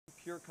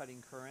pure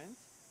cutting current.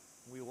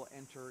 We will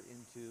enter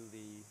into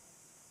the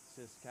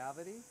cyst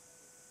cavity,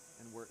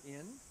 and we're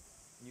in.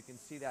 You can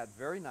see that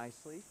very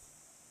nicely.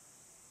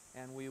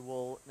 And we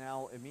will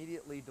now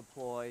immediately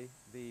deploy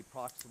the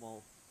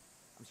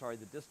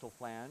the distal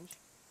flange.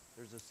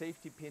 There's a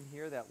safety pin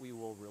here that we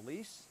will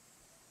release,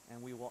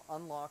 and we will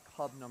unlock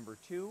hub number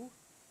 2.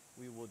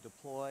 We will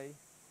deploy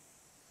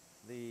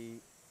the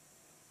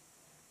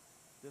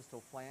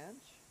distal flange.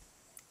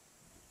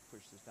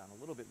 Push this down a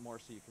little bit more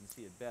so you can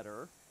see it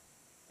better.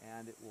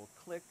 And it will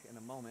click in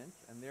a moment,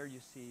 and there you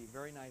see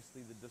very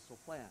nicely the distal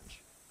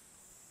flange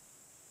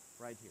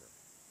right here.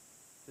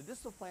 The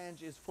distal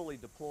flange is fully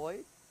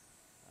deployed.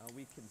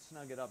 We can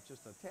snug it up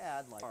just a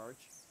tad like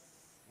arch,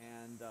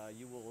 and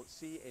you will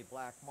see a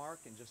black mark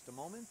in just a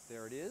moment.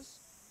 There it is.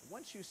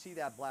 Once you see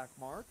that black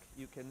mark,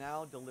 you can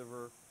now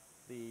deliver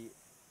the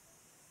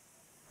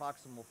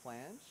proximal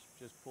flange.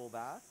 Just pull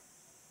back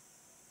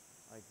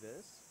like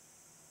this,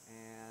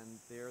 and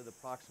there the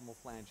proximal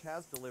flange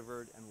has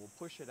delivered, and we'll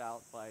push it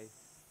out by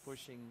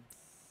pushing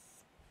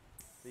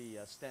the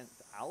stent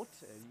out.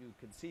 You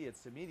can see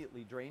it's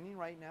immediately draining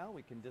right now.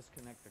 We can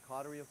disconnect the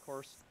cautery, of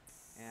course,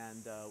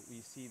 and we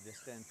see the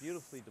stent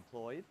beautifully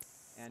deployed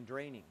and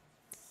draining.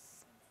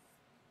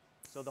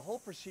 So the whole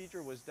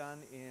procedure was done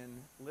in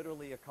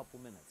literally a couple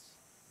minutes.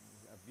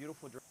 A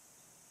beautiful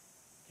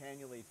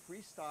cannulate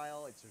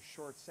freestyle. It's a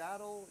short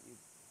saddle.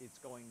 It's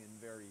going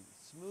in very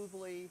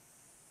smoothly.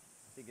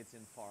 I think it's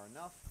in far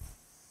enough.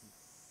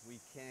 We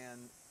can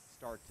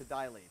start to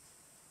dilate.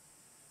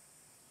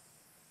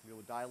 We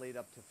will dilate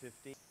up to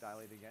 15.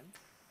 Dilate again.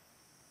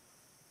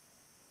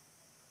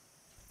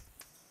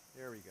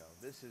 There we go.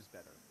 This is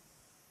better.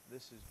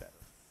 This is better.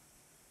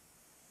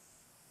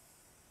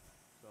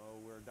 So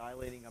we're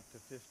dilating up to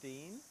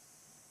 15.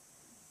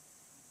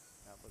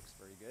 That looks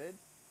very good.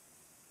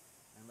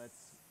 And let's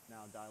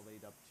now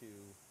dilate up to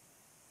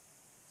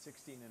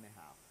 16 and a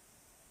half.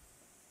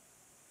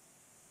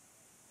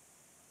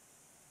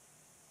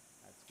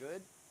 That's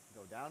good.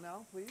 Go down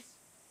now, please.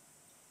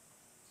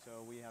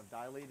 So we have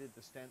dilated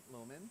the stent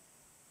lumen.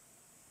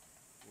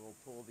 We'll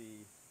pull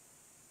the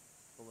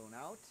balloon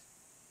out.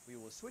 We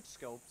will switch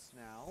scopes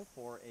now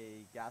for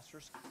a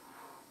gastroscope.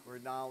 We're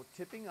now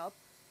tipping up.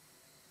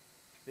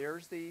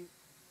 There's the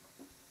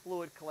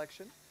fluid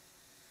collection.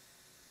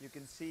 You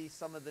can see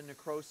some of the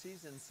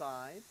necroses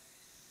inside,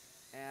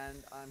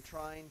 and I'm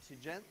trying to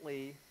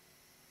gently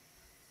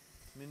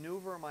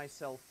maneuver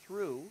myself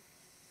through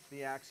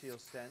the AXIOS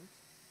stent.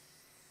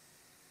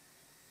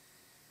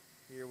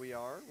 Here we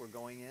are, we're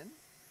going in.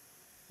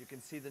 You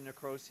can see the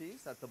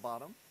necroses at the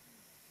bottom.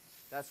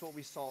 That's what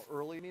we saw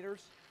early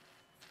meters.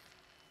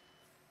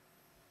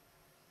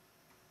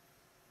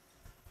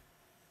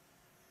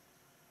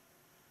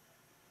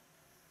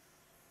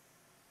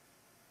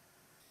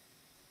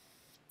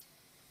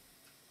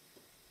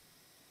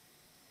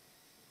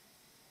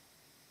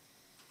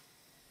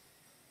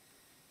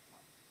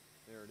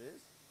 There it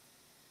is.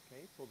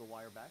 Okay, pull the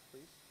wire back,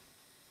 please.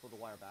 Pull the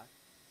wire back.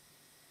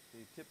 The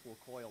tip will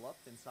coil up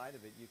inside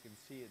of it. You can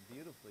see it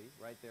beautifully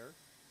right there.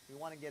 We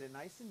want to get it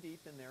nice and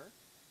deep in there.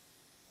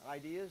 The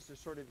idea is to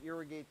sort of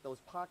irrigate those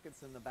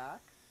pockets in the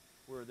back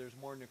where there's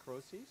more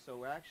necrosis. So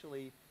we're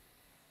actually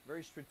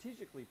very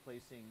strategically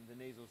placing the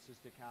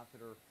nasocystic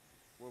catheter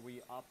where we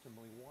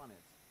optimally want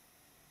it.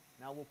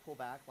 Now we'll pull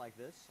back like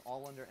this,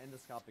 all under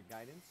endoscopic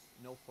guidance,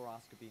 no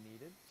fluoroscopy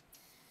needed.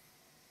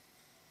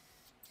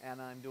 And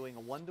I'm doing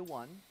a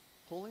 1-to-1,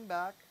 pulling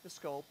back the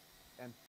scope and